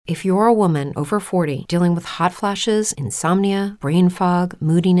If you're a woman over 40 dealing with hot flashes, insomnia, brain fog,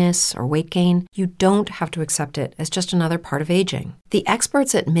 moodiness, or weight gain, you don't have to accept it as just another part of aging. The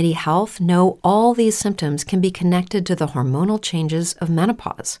experts at MIDI Health know all these symptoms can be connected to the hormonal changes of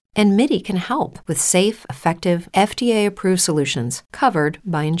menopause. And MIDI can help with safe, effective, FDA-approved solutions covered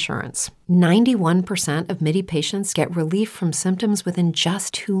by insurance. 91% of MIDI patients get relief from symptoms within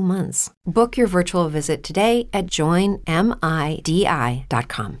just 2 months. Book your virtual visit today at joinmidi.com.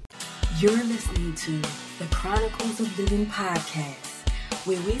 You're listening to the Chronicles of Living podcast,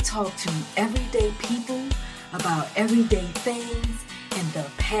 where we talk to everyday people about everyday things in the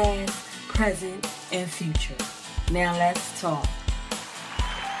past, present, and future. Now let's talk.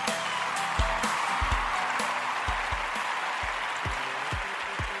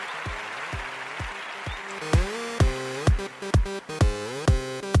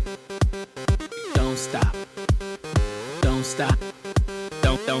 Don't stop. Don't stop.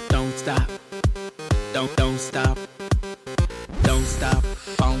 Don't stop. Don't stop. Don't stop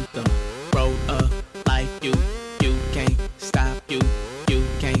on the road of life. You can't stop. You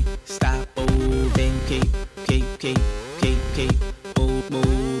can't stop moving. Keep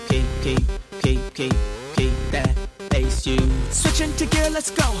move. Keep that pace. You switching to gear.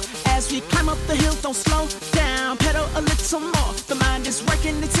 Let's go as we climb up the hill. Don't slow down. Pedal a little more. The mind is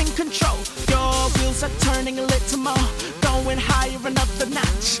working. It's in control. Your wheels are turning a little more. Going higher another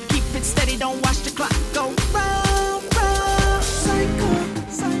notch. Keep it steady. Don't watch the clock go round. Cycle.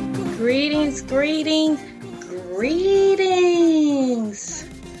 Greetings,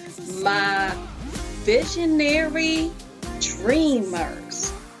 my visionary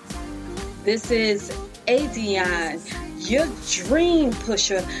dreamers. This is Adion, your dream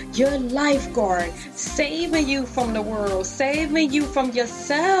pusher, your lifeguard, saving you from the world, saving you from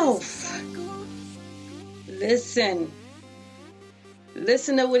yourself. Listen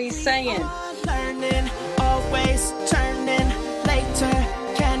to what he's saying. Learning, always turning later.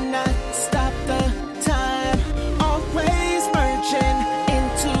 Cannot stop the time. Always merging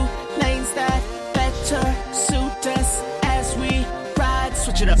into lanes that better suit us as we ride.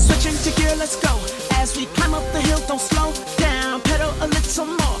 Switch it up. Switching to gear, let's go. As we climb up the hill, don't slow down. Pedal a little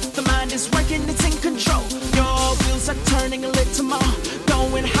more. The mind is working, it's in control. Your wheels are turning a little more.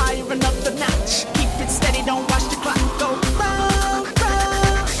 Going higher another notch. Keep it steady, don't watch the clock go round.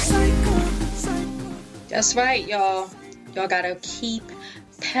 Cycle. That's right, y'all. Y'all gotta keep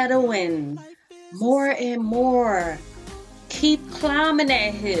pedaling more and more. Keep climbing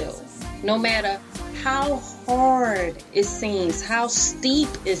that hill. No matter how hard it seems, how steep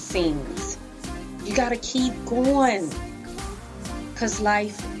it seems. You gotta keep going. Because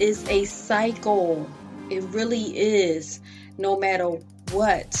life is a cycle. It really is. No matter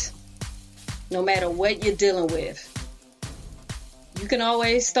what you're dealing with. You can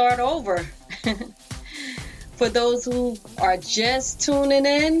always start over. For those who are just tuning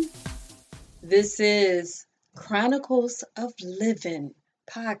in, this is Chronicles of Living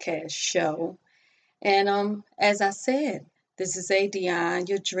podcast show. And as I said, this is Adion,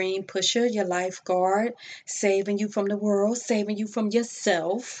 your dream pusher, your lifeguard, saving you from the world, saving you from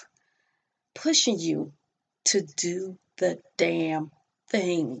yourself, pushing you to do the damn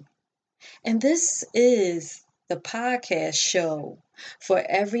thing. And this is the podcast show for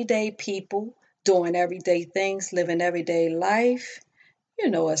everyday people doing everyday things, living everyday life.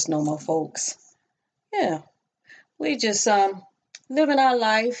 You know us normal folks. Yeah, we just living our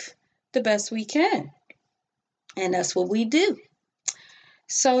life the best we can. And that's what we do.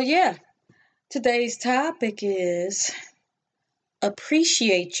 So yeah, today's topic is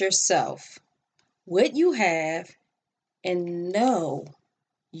appreciate yourself, what you have, and know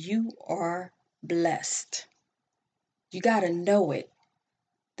you are blessed. You got to know it,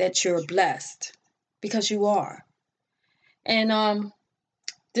 that you're blessed, because you are. And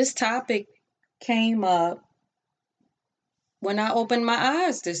this topic came up when I opened my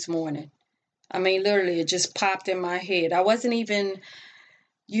eyes this morning. I mean, literally, it just popped in my head. I wasn't even,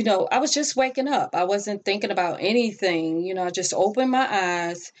 I was just waking up. I wasn't thinking about anything. I just opened my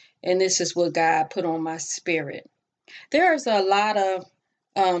eyes, and this is what God put on my spirit. There's a lot of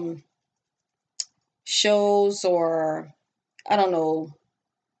shows, or I don't know,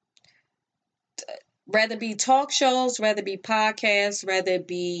 rather be talk shows, rather be podcasts, rather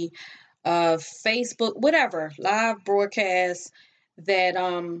be Facebook, whatever, live broadcasts that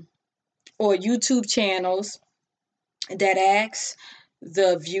or YouTube channels that ask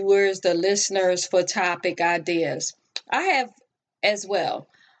the viewers, the listeners for topic ideas. I have as well.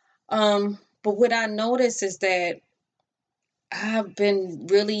 But what I notice is that I've been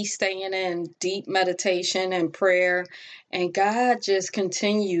really staying in deep meditation and prayer, and God just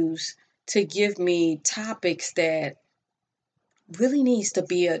continues to give me topics that really needs to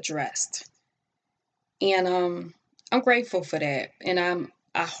be addressed. And I'm grateful for that. And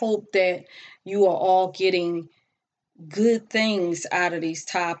I hope that you are all getting good things out of these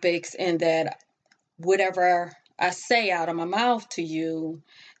topics, and that whatever I say out of my mouth to you,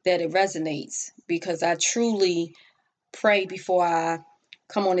 that it resonates, because I truly pray before I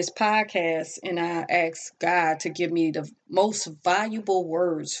come on this podcast, and I ask God to give me the most valuable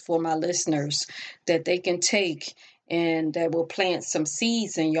words for my listeners that they can take and that will plant some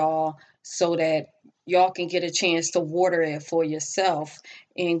seeds in y'all, so that y'all can get a chance to water it for yourself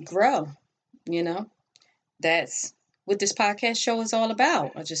and grow. You know, that's what this podcast show is all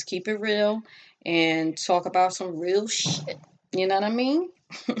about. I just keep it real and talk about some real shit. You know what I mean?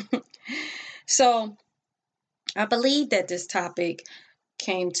 So I believe that this topic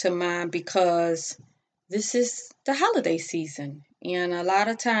came to mind because this is the holiday season. And a lot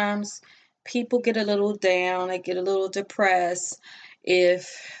of times people get a little down, they get a little depressed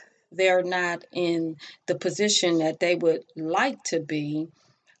if they're not in the position that they would like to be,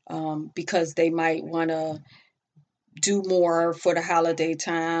 because they might want to do more for the holiday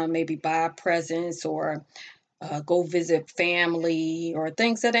time, maybe buy presents or go visit family or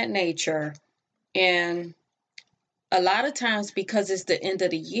things of that nature. And a lot of times, because it's the end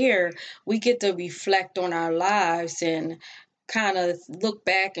of the year, we get to reflect on our lives and kind of look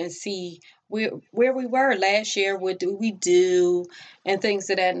back and see where we were last year, what do we do, and things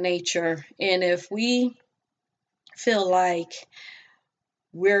of that nature. And if we feel like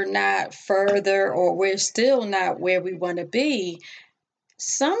we're not further, or we're still not where we want to be,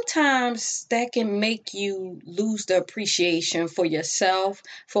 sometimes that can make you lose the appreciation for yourself,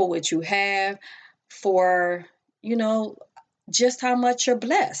 for what you have, for, just how much you're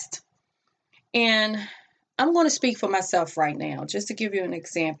blessed. And I'm going to speak for myself right now, just to give you an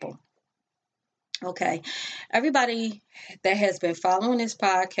example. Okay. Everybody that has been following this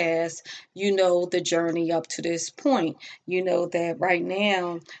podcast, you know the journey up to this point. You know that right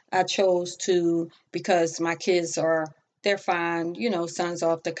now I chose to, because my kids they're fine, son's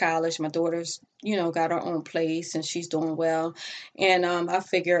off to college. My daughter's, got her own place and she's doing well. And I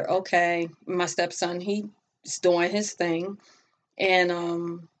figure, okay, my stepson, he's doing his thing.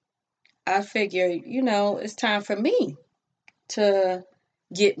 And I figure, it's time for me to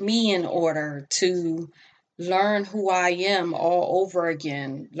get me in order, to learn who I am all over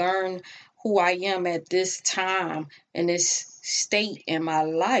again, learn who I am at this time in this state in my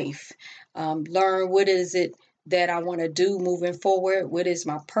life, learn what is it that I want to do moving forward, what is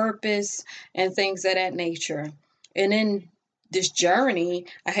my purpose, and things of that nature. And in this journey,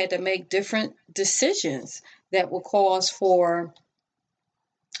 I had to make different decisions that will cause for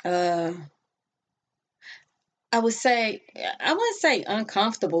I wouldn't say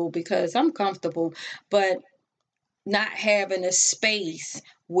uncomfortable, because I'm comfortable, but not having a space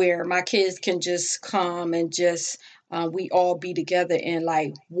where my kids can just come and just we all be together in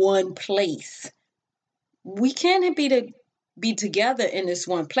like one place. We can be together in this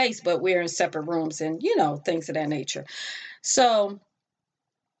one place, but we're in separate rooms and things of that nature. So,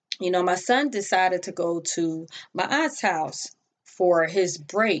 my son decided to go to my aunt's house for his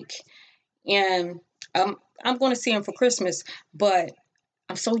break, and I'm going to see him for Christmas, but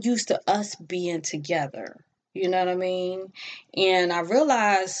I'm so used to us being together. You know what I mean? And I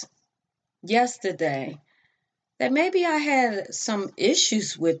realized yesterday that maybe I had some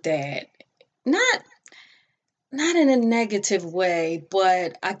issues with that. Not in a negative way,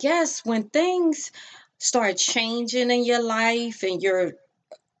 but I guess when things start changing in your life and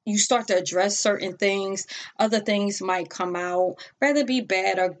you start to address certain things, other things might come out, whether it be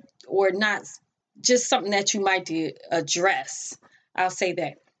bad or not, just something that you might address. I'll say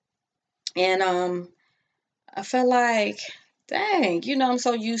that. And I felt like, dang, I'm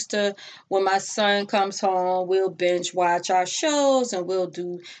so used to when my son comes home, we'll binge watch our shows,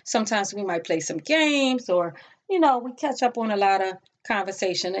 and sometimes we might play some games, or, we catch up on a lot of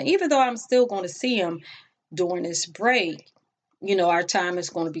conversation. And even though I'm still going to see him during this break, our time is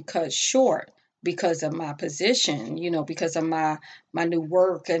going to be cut short because of my position, because of my new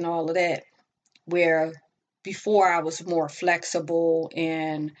work and all of that, where before I was more flexible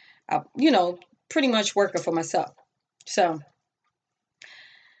and, pretty much working for myself. So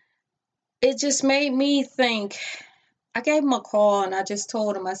it just made me think. I gave him a call and I just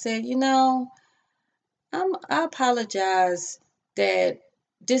told him, I said, I apologize that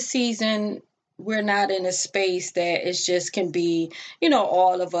this season we're not in a space that it just can be, you know,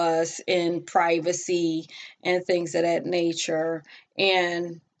 all of us in privacy and things of that nature.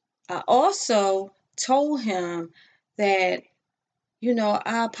 And I also told him that, you know,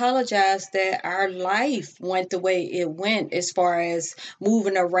 I apologize that our life went the way it went as far as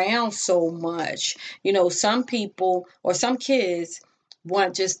moving around so much. You know, some people or some kids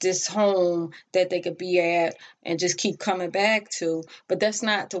want just this home that they could be at and just keep coming back to. But that's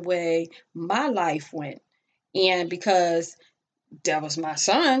not the way my life went. And because that was my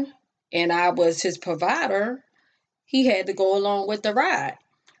son and I was his provider, he had to go along with the ride.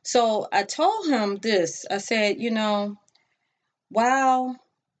 So I told him this. I said, you know, while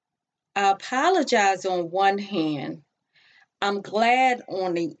I apologize on one hand, I'm glad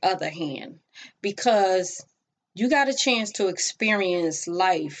on the other hand, because you got a chance to experience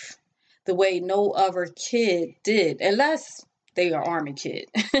life the way no other kid did, unless they are Army kid,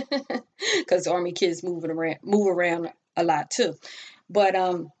 because Army kids move around a lot too. But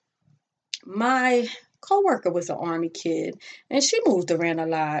my coworker was an Army kid, and she moved around a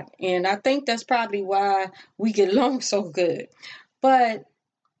lot, and I think that's probably why we get along so good. But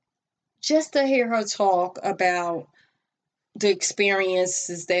just to hear her talk about the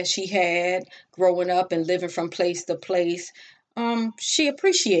experiences that she had growing up and living from place to place, she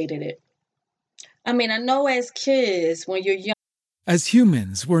appreciated it. I mean, I know as kids, when you're young. As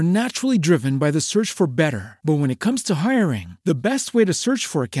humans, we're naturally driven by the search for better. But when it comes to hiring, the best way to search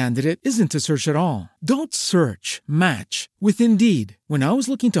for a candidate isn't to search at all. Don't search, match with Indeed. When I was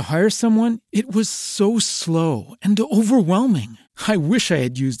looking to hire someone, it was so slow and overwhelming. I wish I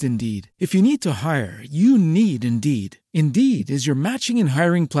had used Indeed. If you need to hire, you need Indeed. Indeed is your matching and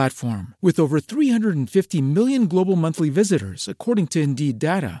hiring platform with over 350 million global monthly visitors, according to Indeed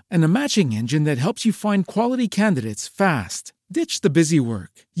data, and a matching engine that helps you find quality candidates fast. Ditch the busy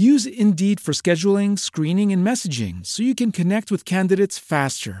work. Use Indeed for scheduling, screening, and messaging so you can connect with candidates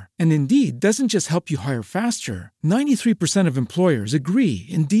faster. And Indeed doesn't just help you hire faster. 93% of employers agree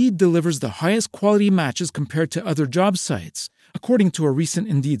Indeed delivers the highest quality matches compared to other job sites, according to a recent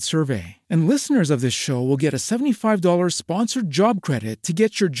Indeed survey. And listeners of this show will get a $75 sponsored job credit to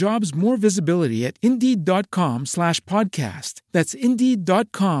get your jobs more visibility at Indeed.com/podcast. That's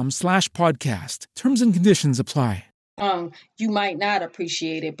Indeed.com/podcast. Terms and conditions apply. You might not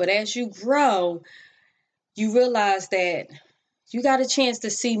appreciate it, but as you grow, you realize that you got a chance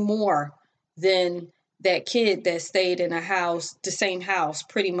to see more than that kid that stayed in a house, the same house,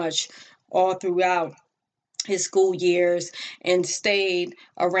 pretty much all throughout his school years and stayed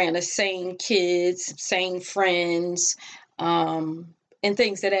around the same kids, same friends, and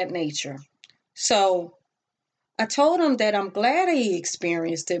things of that nature. So I told him that I'm glad he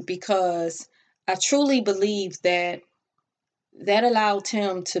experienced it, because I truly believe that allowed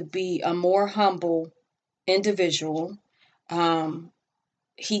him to be a more humble individual.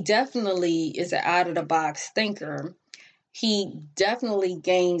 He definitely is an out-of-the-box thinker. He definitely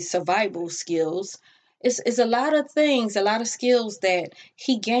gained survival skills. It's a lot of things, a lot of skills that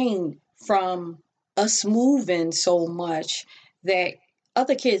he gained from us moving so much that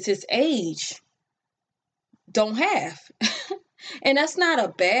other kids his age don't have. And that's not a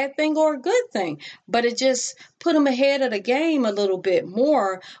bad thing or a good thing, but it just put him ahead of the game a little bit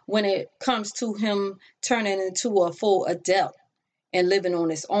more when it comes to him turning into a full adult and living on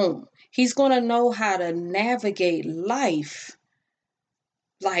his own. He's going to know how to navigate life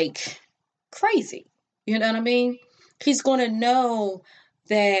like crazy. You know what I mean? He's going to know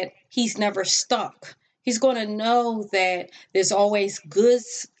that he's never stuck. He's going to know that there's always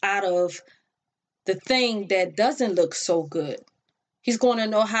goods out of the thing that doesn't look so good. He's going to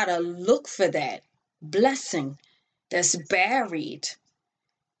know how to look for that blessing that's buried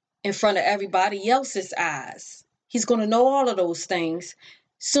in front of everybody else's eyes. He's going to know all of those things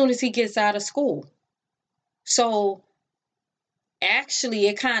as soon as he gets out of school. So actually,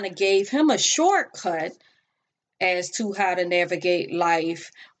 it kind of gave him a shortcut as to how to navigate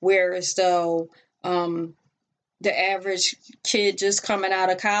life, whereas though the average kid just coming out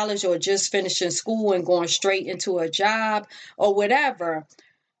of college or just finishing school and going straight into a job or whatever,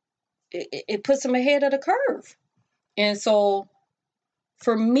 it puts them ahead of the curve. And so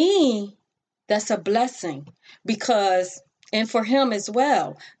for me, that's a blessing, because, and for him as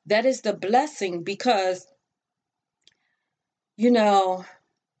well, that is the blessing, because, you know,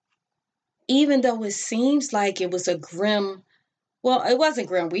 even though it seems like it was a grim, well, it wasn't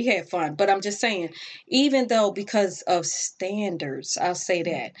grim. We had fun. But I'm just saying, even though because of standards, I'll say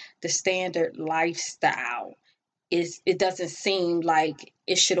that, the standard lifestyle, it doesn't seem like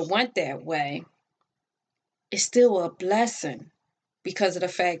it should have went that way. It's still a blessing, because of the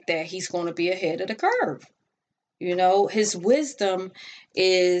fact that he's going to be ahead of the curve. You know, his wisdom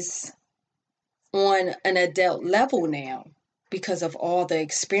is on an adult level now because of all the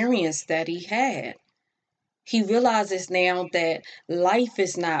experience that he had. He realizes now that life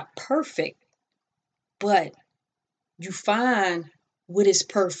is not perfect, but you find what is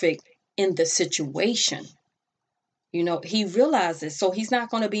perfect in the situation. You know, he realizes, so he's not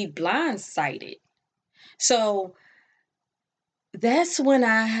going to be blindsided. So that's when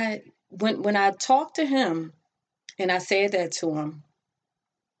when I talked to him and I said that to him,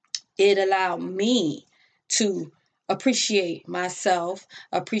 it allowed me to appreciate myself,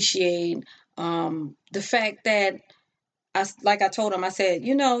 appreciate the fact that like I told him, I said,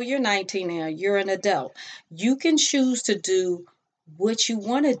 you know, you're 19 now, you're an adult. You can choose to do what you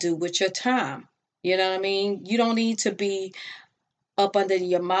want to do with your time. You know what I mean? You don't need to be up under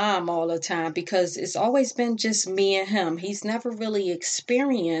your mom all the time because it's always been just me and him. He's never really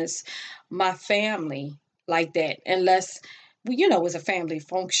experienced my family like that unless, you know, it was a family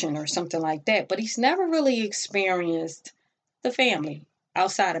function or something like that. But he's never really experienced the family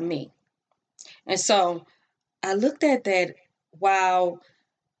outside of me. And so I looked at that while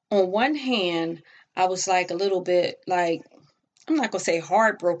on one hand, I was like a little bit like, I'm not going to say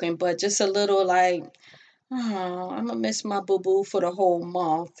heartbroken, but just a little like, oh, I'm going to miss my boo-boo for the whole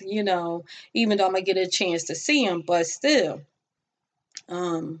month, you know, even though I'm going to get a chance to see him, but still.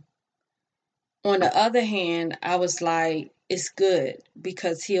 On the other hand, I was like, it's good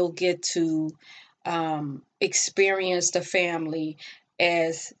because he'll get to experience the family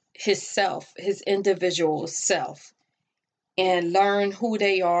as his self, his individual self, and learn who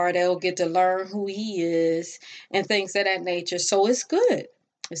they are. They'll get to learn who he is and things of that nature. So it's good.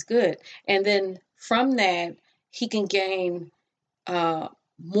 It's good. And then from that, he can gain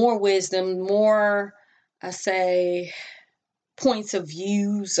more wisdom, more, I say, points of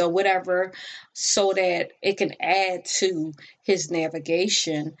views or whatever, so that it can add to his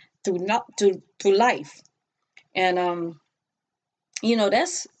navigation through life. And you know,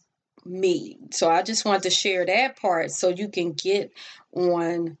 that's me. So I just wanted to share that part so you can get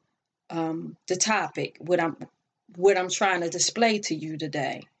on the topic, what I'm trying to display to you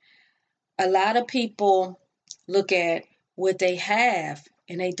today. A lot of people look at what they have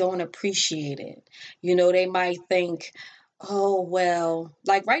and they don't appreciate it. You know, they might think, oh, well,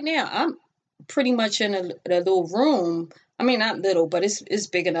 like right now, I'm pretty much in a little room. I mean, not little, but it's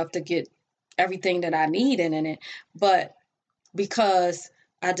big enough to get everything that I need in it. But because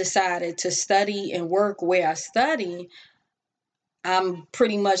I decided to study and work where I study, I'm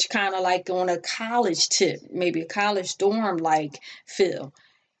pretty much kind of like on a college tip, maybe a college dorm like feel.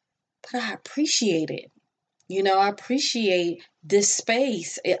 But I appreciate it. You know, I appreciate this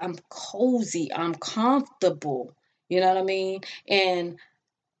space. I'm cozy. I'm comfortable. You know what I mean? And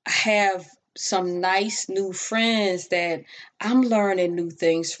I have some nice new friends that I'm learning new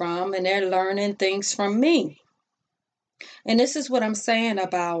things from, and they're learning things from me. And this is what I'm saying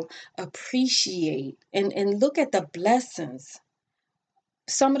about appreciate and look at the blessings.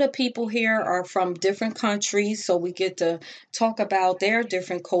 Some of the people here are from different countries, so we get to talk about their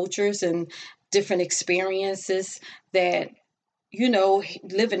different cultures and different experiences that, you know,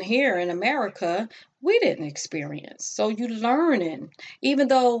 living here in America, we didn't experience. So you're learning. Even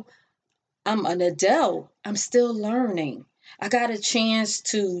though I'm an adult, I'm still learning. I got a chance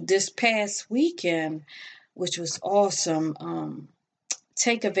to this past weekend, which was awesome,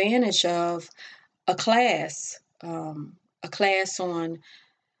 take advantage of a class on,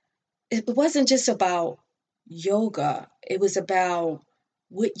 it wasn't just about yoga. It was about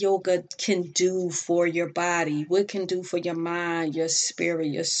what yoga can do for your body, what can do for your mind, your spirit,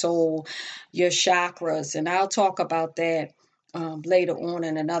 your soul, your chakras. And I'll talk about that later on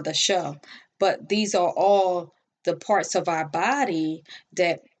in another show. But these are all the parts of our body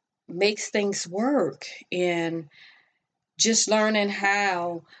that makes things work. And just learning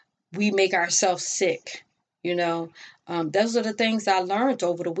how we make ourselves sick, you know. Those are the things I learned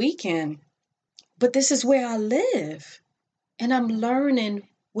over the weekend. But this is where I live. And I'm learning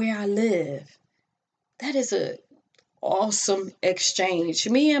where I live. That is a awesome exchange.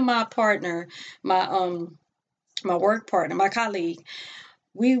 Me and my partner, my work partner, my colleague,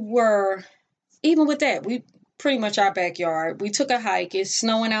 we were, even with that, we pretty much our backyard. We took a hike. It's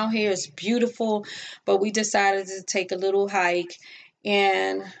snowing out here. It's beautiful. But we decided to take a little hike.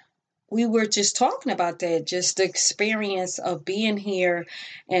 And we were just talking about that, just the experience of being here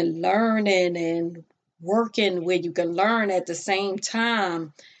and learning and working where you can learn at the same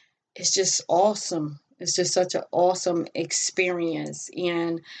time. It's just awesome. It's just such an awesome experience.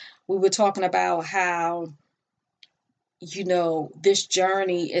 And we were talking about how this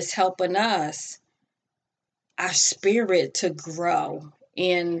journey is helping us, our spirit, to grow,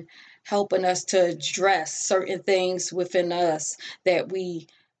 and helping us to address certain things within us that we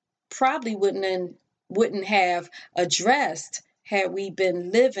probably wouldn't have addressed had we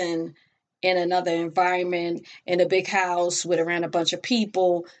been living in another environment, in a big house with around a bunch of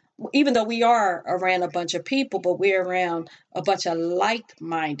people. Even though we are around a bunch of people, but we're around a bunch of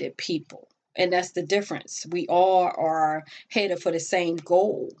like-minded people. And that's the difference. We all are headed for the same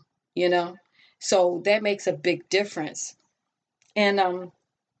goal, So that makes a big difference. And, a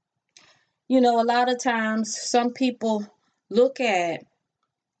lot of times some people look at,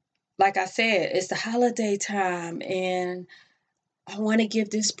 like I said, it's the holiday time and I want to give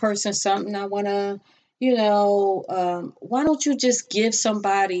this person something. I want to, why don't you just give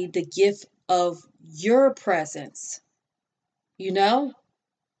somebody the gift of your presence? Your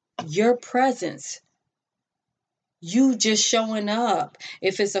presence. You just showing up.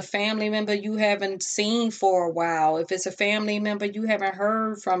 If it's a family member you haven't seen for a while, if it's a family member you haven't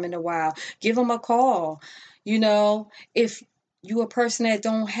heard from in a while, give them a call. If you a person that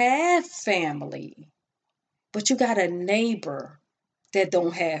don't have family, but you got a neighbor that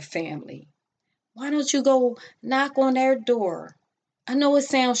don't have family, why don't you go knock on their door? I know it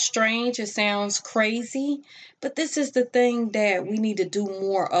sounds strange, it sounds crazy, but this is the thing that we need to do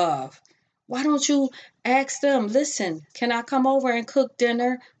more of. Why don't you ask them, listen, can I come over and cook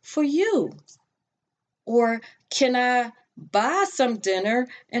dinner for you? Or can I buy some dinner,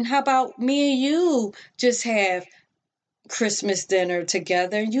 and how about me and you just have Christmas dinner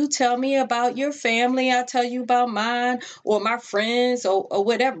together? You tell me about your family, I tell you about mine, or my friends, or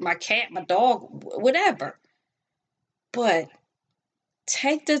whatever, my cat, my dog, whatever. But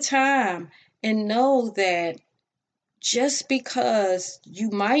take the time and know that just because you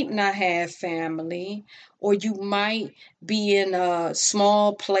might not have family, or you might be in a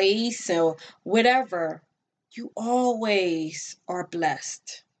small place or whatever, you always are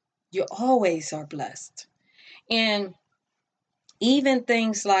blessed. You always are blessed. And even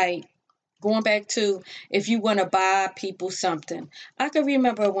things like going back to, if you want to buy people something. I can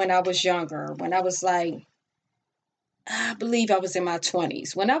remember when I was younger, when I was like, I believe I was in my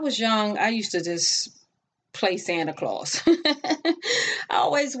 20s. When I was young, I used to just play Santa Claus. I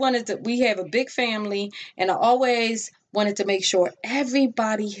always wanted to, we have a big family, and I always wanted to make sure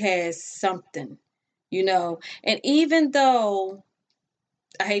everybody has something, And even though,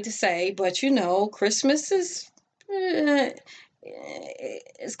 I hate to say, but Christmas is,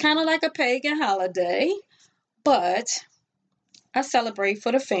 it's kind of like a pagan holiday, but I celebrate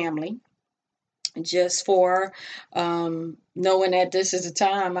for the family, just for knowing that this is the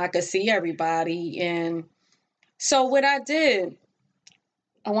time I could see everybody. And so what I did,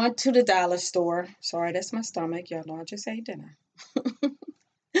 I went to the dollar store. Sorry, that's my stomach. Y'all know I just ate dinner.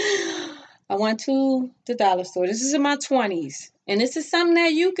 I went to the dollar store. This is in my 20s. And this is something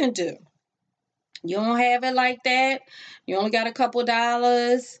that you can do. You don't have it like that. You only got a couple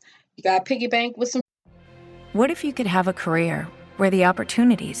dollars. You got a piggy bank with some. What if you could have a career where the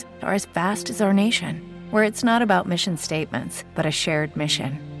opportunities are as vast as our nation, where it's not about mission statements, but a shared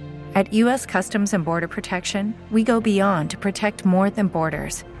mission? At U.S. Customs and Border Protection, we go beyond to protect more than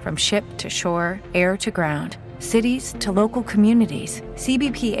borders. From ship to shore, air to ground, cities to local communities,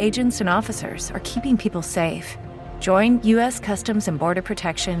 CBP agents and officers are keeping people safe. Join U.S. Customs and Border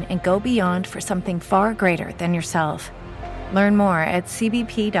Protection and go beyond for something far greater than yourself. Learn more at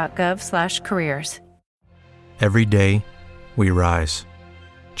cbp.gov/careers. Every day, we rise,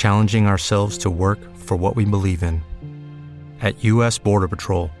 challenging ourselves to work for what we believe in. At U.S. Border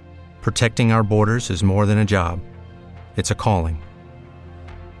Patrol, protecting our borders is more than a job. It's a calling.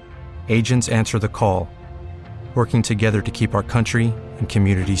 Agents answer the call, working together to keep our country and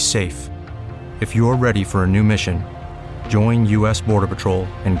communities safe. If you're ready for a new mission, join U.S. Border Patrol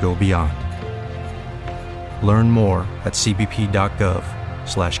and go beyond. Learn more at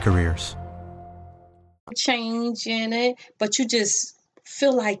cbp.gov/careers. Change in it, but you just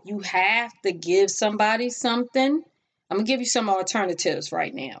feel like you have to give somebody something. I'm going to give you some alternatives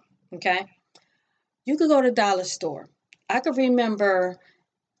right now, okay? You could go to the dollar store. I could remember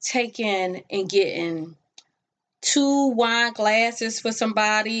taking and getting 2 wine glasses for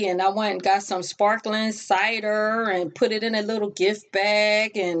somebody, and I went and got some sparkling cider and put it in a little gift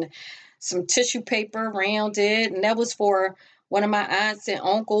bag and some tissue paper around it, and that was for one of my aunts and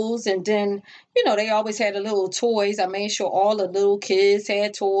uncles. And then, they always had the little toys. I made sure all the little kids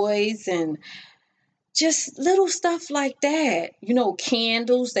had toys and just little stuff like that.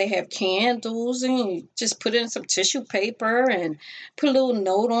 Candles, they have candles, and you just put in some tissue paper and put a little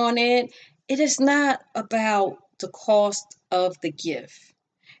note on it. It is not about the cost of the gift.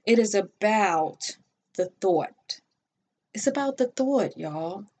 It is about the thought. It's about the thought,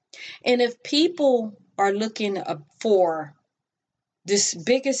 y'all. And if people are looking for this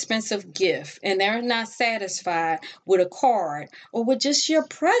big expensive gift and they're not satisfied with a card or with just your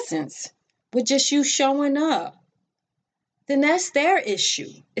presence, with just you showing up, then that's their issue.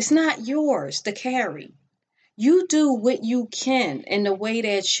 It's not yours to carry. You do what you can in the way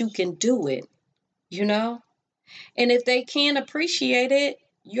that you can do it, you know? And if they can't appreciate it,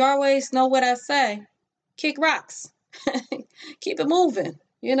 you always know what I say. Kick rocks. Keep it moving.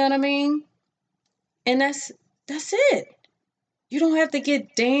 You know what I mean? And that's it. You don't have to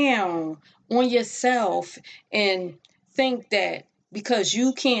get down on yourself and think that because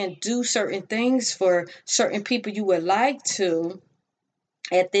you can't do certain things for certain people you would like to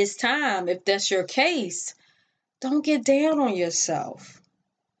at this time, if that's your case, don't get down on yourself.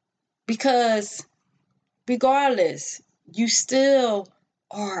 Because regardless, you still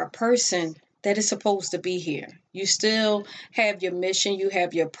are a person that is supposed to be here. You still have your mission, you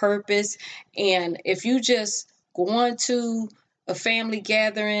have your purpose. And if you just go on to a family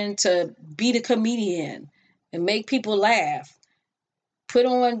gathering to be the comedian and make people laugh, put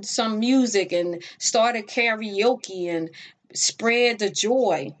on some music and start a karaoke and spread the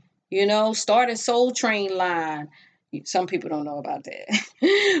joy, you know, start a Soul Train line. Some people don't know about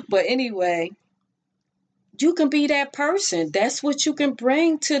that. But anyway, you can be that person. That's what you can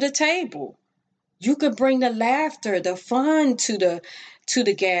bring to the table. You can bring the laughter, the fun to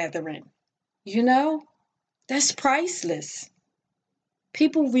the gathering. You know, that's priceless.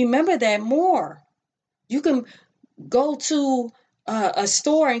 People remember that more. You can go to a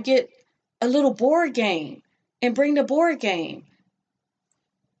store and get a little board game and bring the board game.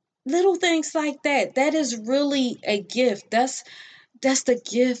 Little things like that. That is really a gift. That's the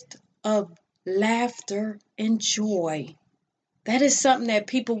gift of laughter and joy. That is something that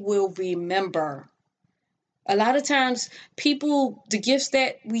people will remember. A lot of times people, the gifts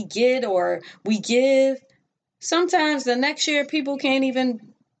that we get or we give, sometimes the next year people can't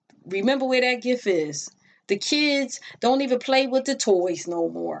even remember where that gift is. The kids don't even play with the toys no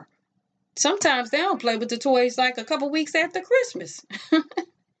more. Sometimes they don't play with the toys like a couple weeks after Christmas.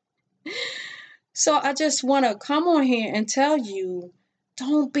 So I just want to come on here and tell you,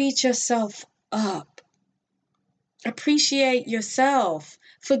 don't beat yourself up. Appreciate yourself.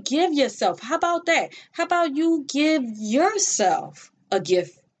 Forgive yourself. How about that? How about you give yourself a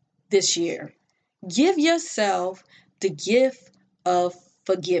gift this year? Give yourself the gift of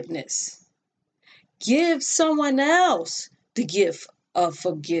forgiveness. Give someone else the gift of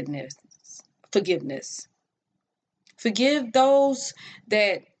forgiveness. Forgive those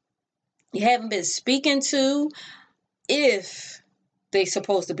that you haven't been speaking to if they're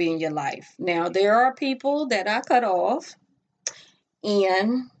supposed to be in your life. Now, there are people that I cut off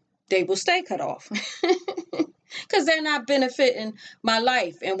and they will stay cut off because they're not benefiting my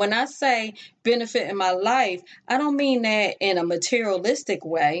life. And when I say benefiting my life, I don't mean that in a materialistic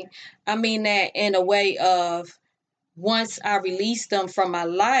way. I mean that in a way of once I released them from my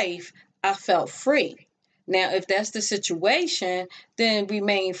life, I felt free. Now, if that's the situation, then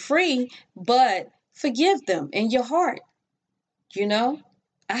remain free, but forgive them in your heart. You know,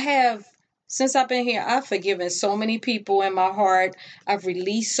 since I've been here, I've forgiven so many people in my heart. I've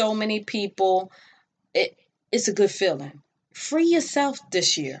released so many people. It's a good feeling. Free yourself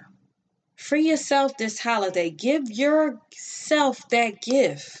this year. Free yourself this holiday. Give yourself that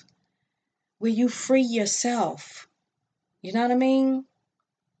gift where you free yourself. You know what I mean?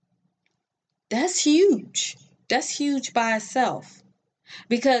 That's huge. That's huge by itself.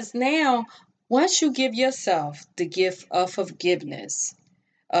 Because now, once you give yourself the gift of forgiveness,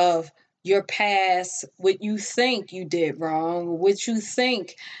 of your past, what you think you did wrong, what you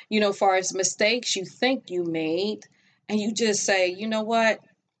think, as far as mistakes you think you made, and you just say, you know what?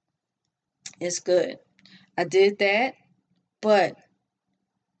 It's good. I did that, but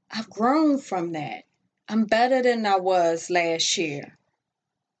I've grown from that. I'm better than I was last year.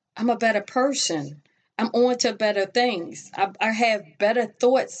 I'm a better person. I'm on to better things. I have better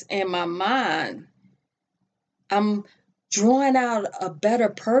thoughts in my mind. I'm drawing out a better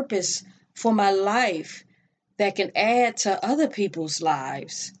purpose for my life that can add to other people's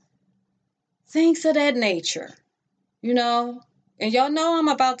lives. Things of that nature, And y'all know I'm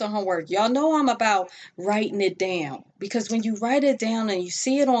about the homework. Y'all know I'm about writing it down. Because when you write it down and you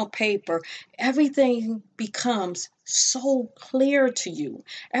see it on paper, everything becomes so clear to you.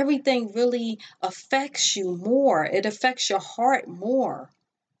 Everything really affects you more. It affects your heart more.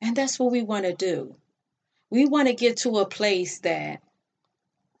 And that's what we want to do. We want to get to a place that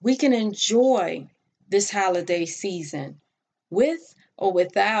we can enjoy this holiday season, with or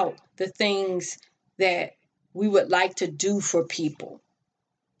without the things that we would like to do for people,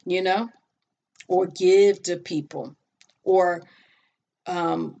 you know, or give to people, or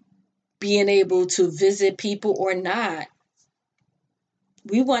being able to visit people or not.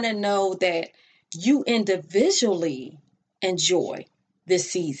 We want to know that you individually enjoy this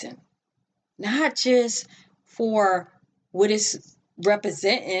season, not just for what it's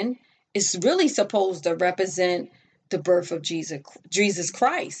representing. It's really supposed to represent the birth of Jesus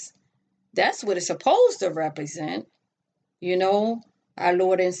Christ. That's what it's supposed to represent, you know, our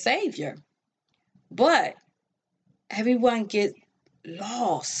Lord and Savior. But everyone get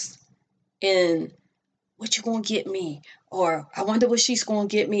lost in what you gonna get me, or I wonder what she's gonna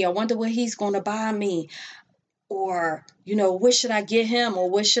get me, I wonder what he's gonna buy me, or, you know, what should I get him, or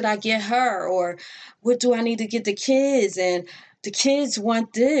what should I get her, or what do I need to get the kids, and the kids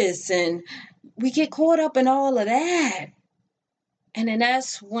want this, and we get caught up in all of that. And then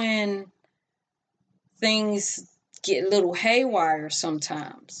that's when things get a little haywire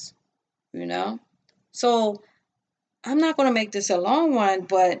sometimes, you know? So I'm not going to make this a long one,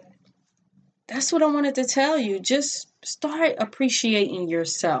 but that's what I wanted to tell you. Just start appreciating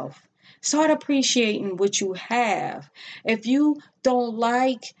yourself. Start appreciating what you have. If you don't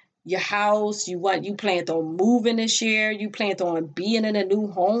like your house, you plan on moving this year, you plan on being in a new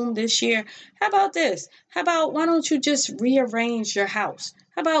home this year, how about this? How about, why don't you just rearrange your house?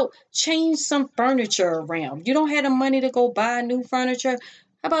 How about change some furniture around? You don't have the money to go buy new furniture.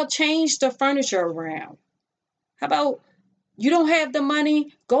 How about change the furniture around? How about, you don't have the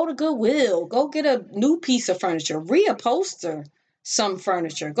money, go to Goodwill, go get a new piece of furniture, reupholster some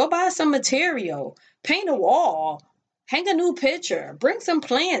furniture, go buy some material, paint a wall, hang a new picture, bring some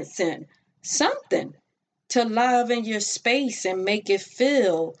plants in, something to liven your space and make it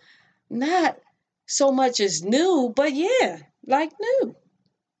feel not so much as new, but yeah, like new.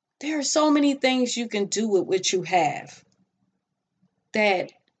 There are so many things you can do with what you have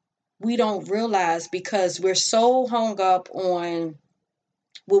that we don't realize because we're so hung up on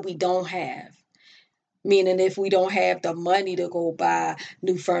what we don't have. Meaning if we don't have the money to go buy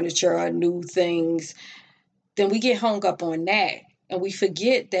new furniture or new things, then we get hung up on that. And we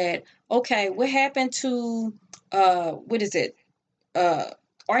forget that, okay, what happened to, arts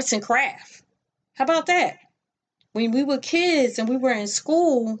and craft? How about that? When we were kids and we were in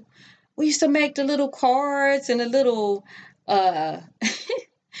school, we used to make the little cards and the little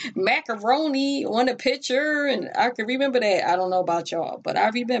macaroni on a picture, and I can remember that. I don't know about y'all, but I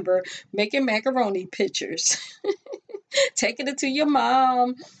remember making macaroni pictures, taking it to your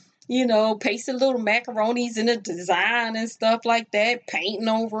mom, you know, pasting little macaronis in a design and stuff like that, painting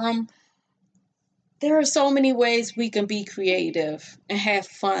over them. There are so many ways we can be creative and have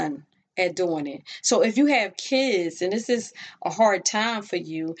fun at doing it. So if you have kids and this is a hard time for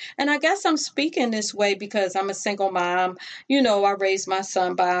you, and I guess I'm speaking this way because I'm a single mom, you know, I raised my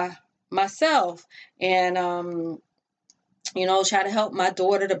son by myself, and you know, try to help my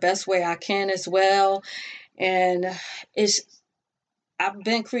daughter the best way I can as well. And I've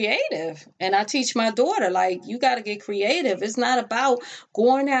been creative, and I teach my daughter, like, you got to get creative. It's not about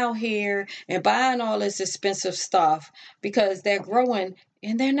going out here and buying all this expensive stuff, because they're growing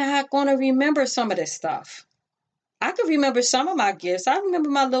and they're not going to remember some of this stuff. I can remember some of my gifts. I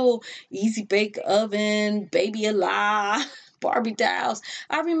remember my little easy bake oven, baby alive, Barbie dolls.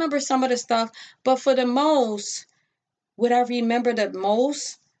 I remember some of the stuff, but for the most, what I remember the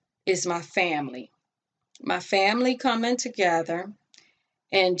most is my family. My family coming together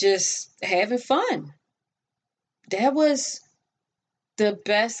and just having fun. That was the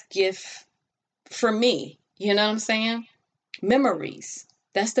best gift for me. You know what I'm saying? Memories.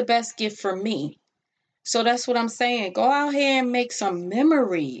 That's the best gift for me. So that's what I'm saying. Go out here and make some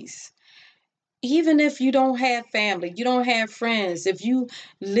memories. Even if you don't have family, you don't have friends, if you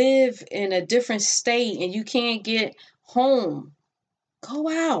live in a different state and you can't get home, go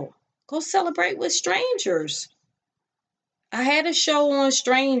out. Go celebrate with strangers. I had a show on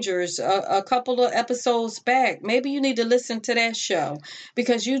strangers a couple of episodes back. Maybe you need to listen to that show,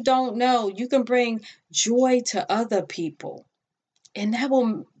 because you don't know. You can bring joy to other people, and that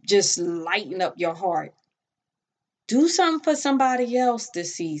will just lighten up your heart. Do something for somebody else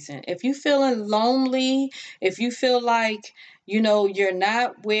this season. If you're feeling lonely, if you feel like, you know, you're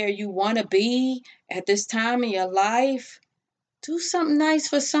not where you want to be at this time in your life, do something nice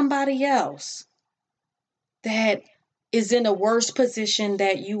for somebody else that is in a worse position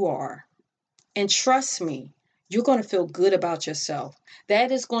that you are. And trust me, you're going to feel good about yourself.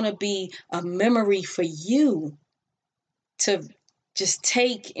 That is going to be a memory for you to just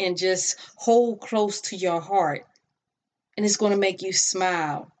take and just hold close to your heart. And it's going to make you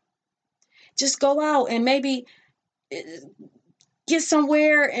smile. Just go out and maybe get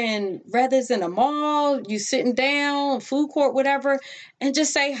somewhere, and rather it's in a mall, you sitting down, food court, whatever, and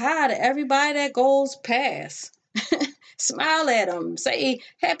just say hi to everybody that goes past. Smile at them. Say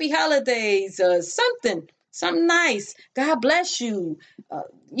happy holidays, something nice. God bless you.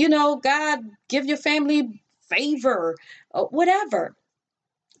 God give your family favor, whatever.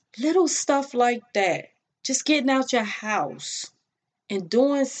 Little stuff like that. Just getting out your house and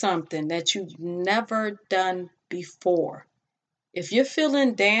doing something that you've never done before. If you're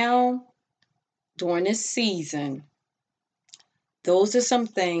feeling down during this season, those are some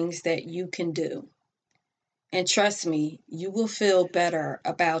things that you can do. And trust me, you will feel better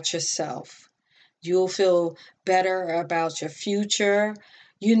about yourself. You'll feel better about your future.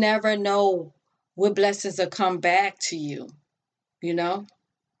 You never know what blessings will come back to you.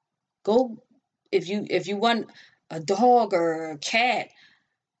 Go, if you want a dog or a cat,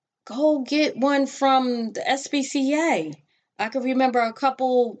 go get one from the SPCA. I can remember a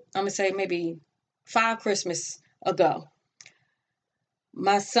couple, I'm going to say maybe 5 Christmas ago.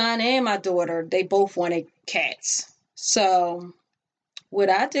 My son and my daughter, they both wanted cats. So what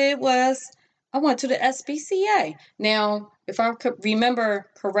I did was I went to the SPCA. Now, if I could remember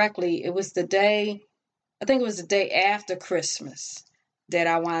correctly, it was the day after Christmas that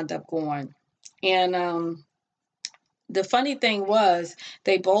I wound up going. And the funny thing was,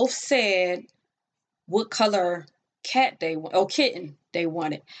 they both said what color kitten they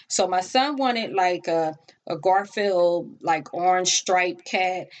wanted. So my son wanted like a Garfield, like orange striped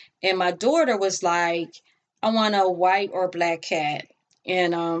cat. And my daughter was like, I want a white or black cat.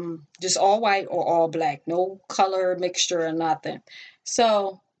 And just all white or all black. No color mixture or nothing.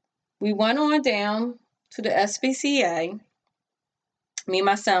 So we went on down to the SPCA. Me and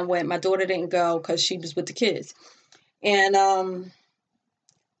my son went. My daughter didn't go because she was with the kids. And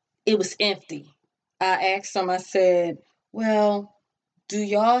it was empty. I asked them, I said, well, do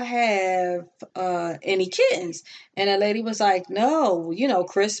y'all have any kittens? And the lady was like, no,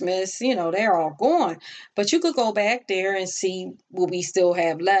 Christmas, they're all gone. But you could go back there and see what we still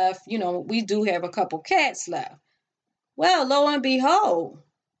have left. We do have a couple cats left. Well, lo and behold,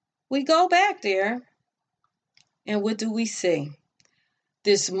 we go back there, and what do we see?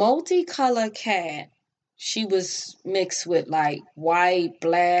 This multicolored cat. She was mixed with like white,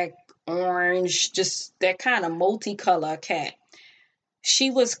 black, orange, just that kind of multicolor cat. She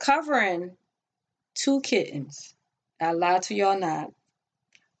was covering 2 kittens. I lie to y'all not.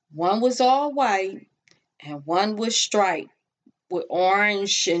 One was all white and one was striped with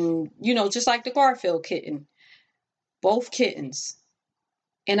orange and, just like the Garfield kitten. Both kittens.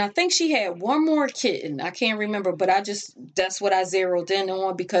 And I think she had one more kitten. I can't remember, but that's what I zeroed in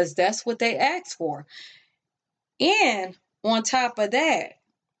on because that's what they asked for. And on top of that,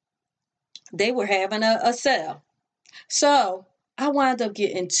 they were having a sale. So I wound up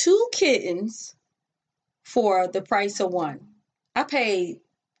getting 2 kittens for the price of one. I paid,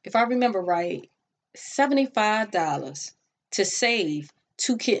 if I remember right, $75 to save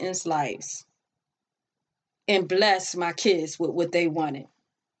 2 kittens' lives and bless my kids with what they wanted.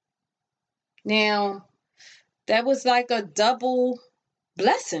 Now, that was like a double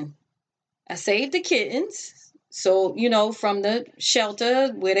blessing. I saved the kittens. So, from the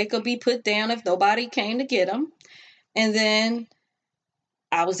shelter where they could be put down if nobody came to get them. And then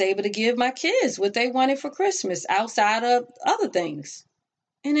I was able to give my kids what they wanted for Christmas outside of other things.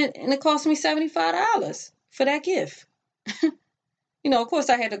 And it cost me $75 for that gift. Of course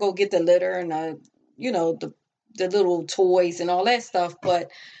I had to go get the litter and, the little toys and all that stuff.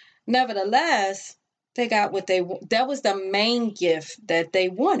 But nevertheless, they got that was the main gift that they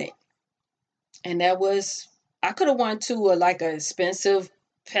wanted. And that was, I could have went to an expensive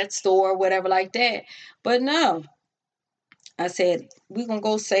pet store or whatever like that. But no, I said, we're going to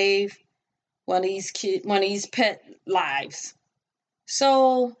go save one of these pet lives.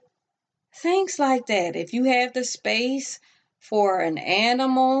 So things like that. If you have the space for an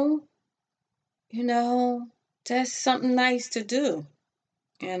animal, that's something nice to do.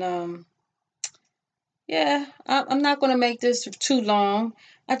 And I'm not going to make this too long.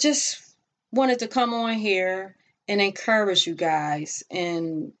 I just wanted to come on here and encourage you guys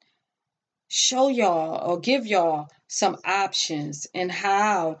and show y'all or give y'all some options and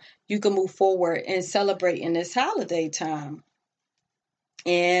how you can move forward and celebrate in this holiday time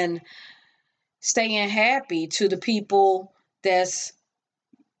and staying happy to the people that's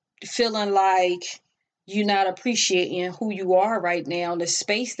feeling like you're not appreciating who you are right now, the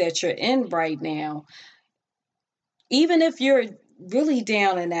space that you're in right now. Even if you're really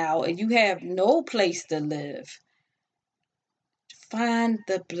down and out and you have no place to live, find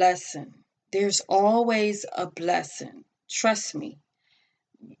the blessing. There's always a blessing. Trust me.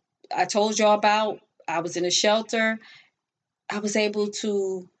 I told y'all about, I was in a shelter. I was able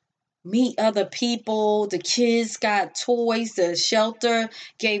to meet other people. The kids got toys. The shelter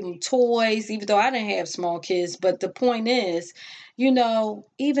gave them toys, even though I didn't have small kids. But the point is, you know,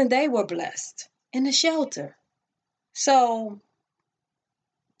 even they were blessed in the shelter. So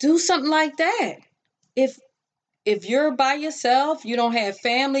do something like that. If you're by yourself, you don't have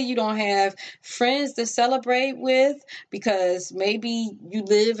family, you don't have friends to celebrate with because maybe you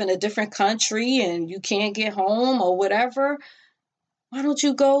live in a different country and you can't get home or whatever, why don't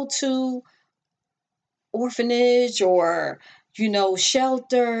you go to orphanage or, you know,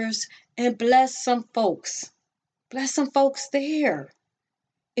 shelters and bless some folks? Bless some folks there.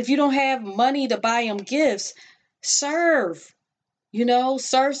 If you don't have money to buy them gifts, serve, you know,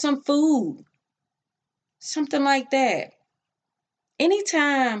 serve some food. Something like that.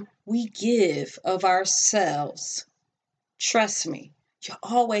 Anytime we give of ourselves, trust me, you're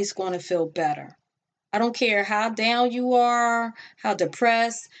always going to feel better. I don't care how down you are, how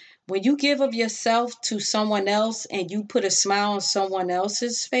depressed. When you give of yourself to someone else and you put a smile on someone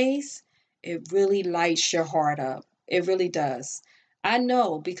else's face, it really lights your heart up. It really does. I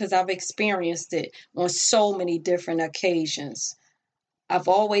know because I've experienced it on so many different occasions. I've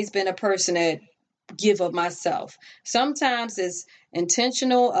always been a person that give of myself. Sometimes it's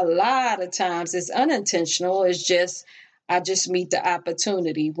intentional. A lot of times it's unintentional. It's just, I just meet the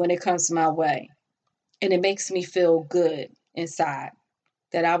opportunity when it comes my way. And it makes me feel good inside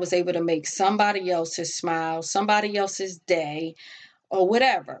that I was able to make somebody else's smile, somebody else's day, or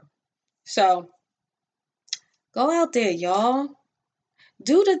whatever. So go out there, y'all.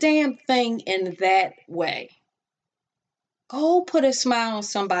 Do the damn thing in that way. Go put a smile on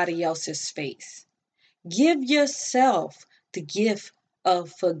somebody else's face. Give yourself the gift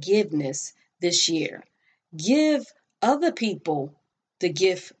of forgiveness this year. Give other people the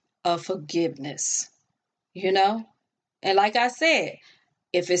gift of forgiveness, you know? And like I said,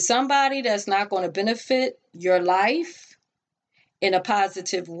 if it's somebody that's not going to benefit your life in a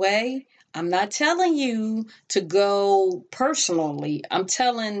positive way, I'm not telling you to go personally. I'm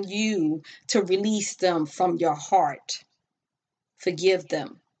telling you to release them from your heart. Forgive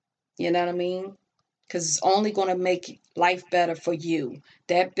them. You know what I mean? Because it's only going to make life better for you.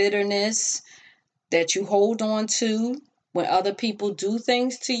 That bitterness that you hold on to when other people do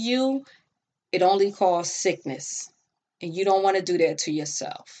things to you, it only causes sickness. And you don't want to do that to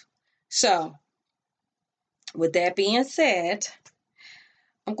yourself. So, with that being said,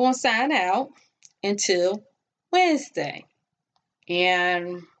 I'm going to sign out until Wednesday.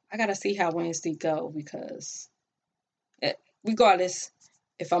 And I got to see how Wednesday go because regardless,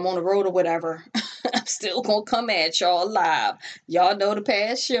 if I'm on the road or whatever, I'm still going to come at y'all live. Y'all know the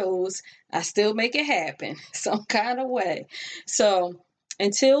past shows. I still make it happen some kind of way. So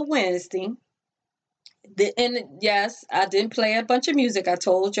until Wednesday, and yes, I didn't play a bunch of music. I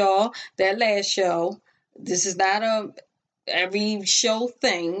told y'all that last show. This is not a every show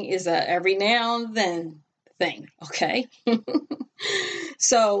thing. Is a every now and then thing. Okay.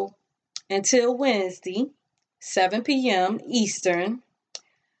 So until Wednesday, 7 p.m. Eastern,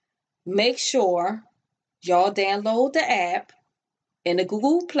 make sure y'all download the app in the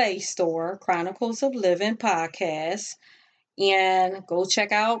Google Play Store, Chronicles of Living Podcast, and go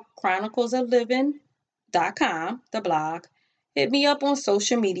check out chroniclesofliving.com, the blog. Hit me up on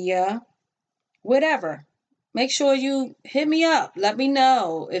social media, whatever. Make sure you hit me up. Let me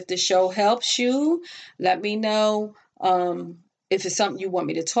know if the show helps you. Let me know if it's something you want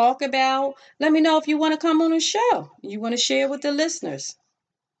me to talk about. Let me know if you want to come on the show. You want to share with the listeners.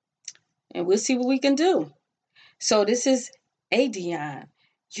 And we'll see what we can do. So this is Adion,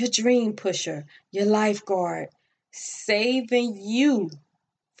 your dream pusher, your lifeguard, saving you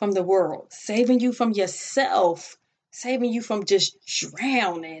from the world, saving you from yourself, saving you from just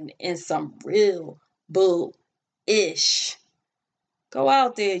drowning in some real bull-ish. Go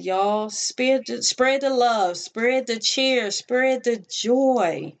out there, y'all. Spread the love, spread the cheer, spread the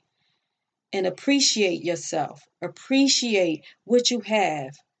joy, and appreciate yourself. Appreciate what you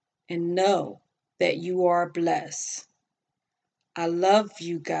have. And know that you are blessed. I love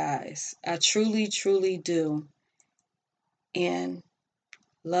you guys. I truly, truly do. And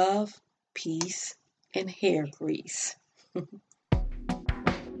love, peace, and hair grease.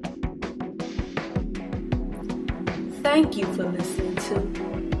 Thank you for listening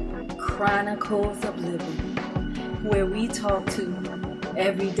to Chronicles of Living, where we talk to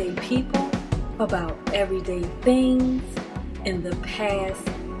everyday people about everyday things in the past,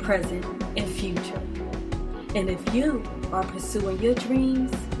 present, and future. And if you are pursuing your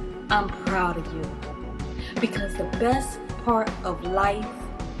dreams, I'm proud of you. Because the best part of life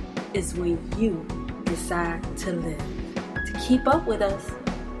is when you decide to live. To keep up with us,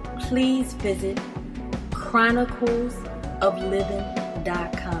 please visit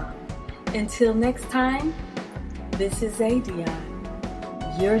chroniclesofliving.com. Until next time, this is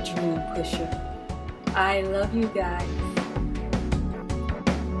Adion, your dream pusher. I love you guys.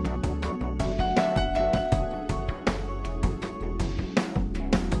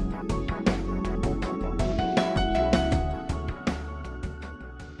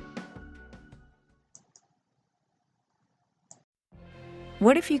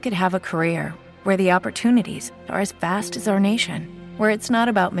 What if you could have a career where the opportunities are as vast as our nation, where it's not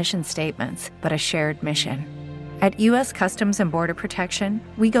about mission statements, but a shared mission? At U.S. Customs and Border Protection,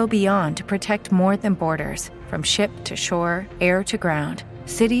 we go beyond to protect more than borders. From ship to shore, air to ground,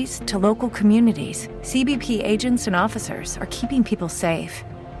 cities to local communities, CBP agents and officers are keeping people safe.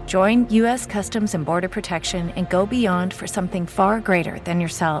 Join U.S. Customs and Border Protection and go beyond for something far greater than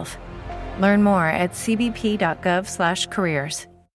yourself. Learn more at cbp.gov/careers.